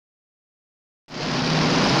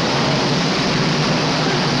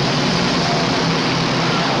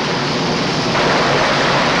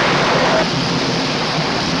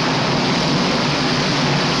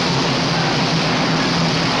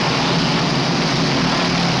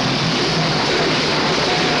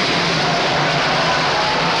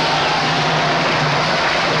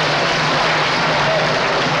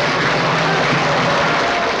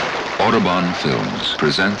Cinnabon Films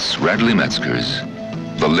presents Radley Metzger's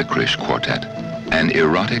The Lickerish Quartet, an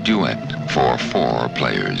erotic duet for 4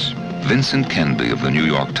 players. Vincent Kenby of the New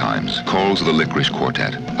York Times calls The Lickerish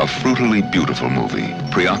Quartet a fruitily beautiful movie,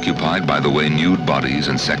 preoccupied by the way nude bodies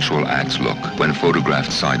and sexual acts look when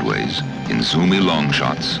photographed sideways, in zoomy long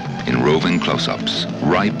shots, in roving close-ups,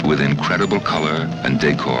 ripe with incredible color and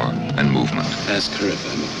decor and movement. Ask her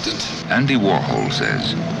if I'm impotent. Andy Warhol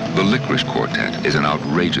says, The Lickerish Quartet is an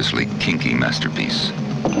outrageously kinky masterpiece.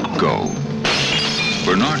 Go.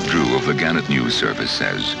 Bernard Drew of the Gannett News Service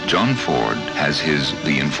says, John Ford has his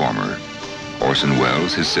The Informer, Orson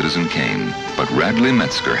Welles his Citizen Kane, but Radley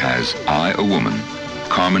Metzger has I, a Woman,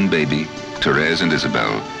 Carmen Baby, Therese and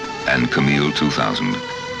Isabel, and Camille 2000.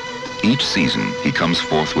 Each season, he comes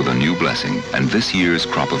forth with a new blessing, and this year's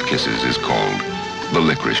crop of kisses is called The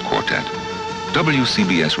Lickerish Quartet.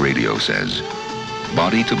 WCBS Radio says,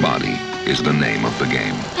 Body to Body is the name of the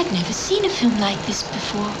game. I've never seen a film like this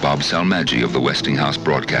before. Bob Salmaggi of the Westinghouse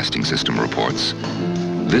Broadcasting System reports,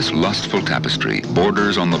 this lustful tapestry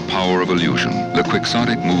borders on the power of illusion, the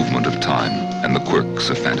quixotic movement of time, and the quirks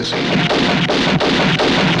of fantasy.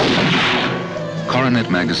 Coronet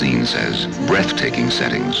Magazine says, breathtaking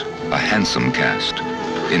settings, a handsome cast,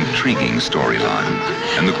 intriguing storyline,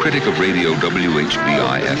 and the critic of radio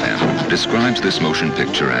WHBI-FM describes this motion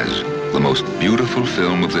picture as the most beautiful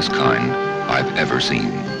film of this kind I've ever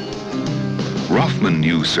seen. Rothman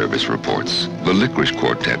News Service reports, The Lickerish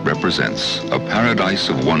Quartet represents a paradise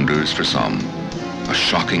of wonders for some, a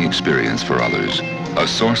shocking experience for others, a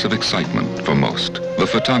source of excitement for most. The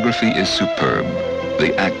photography is superb,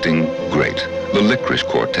 the acting great. The Lickerish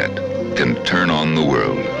Quartet can turn on the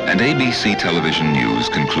world. And ABC Television News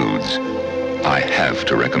concludes, I have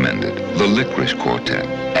to recommend it. The Lickerish Quartet,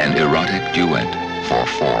 an erotic duet for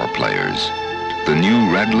 4 players. The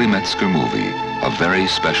new Radley Metzger movie, a very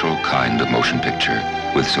special kind of motion picture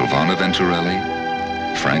with Silvano Venturelli,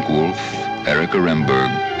 Frank Wolf, Erika Remberg,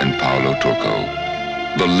 and Paolo Turco.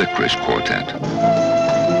 The Lickerish Quartet.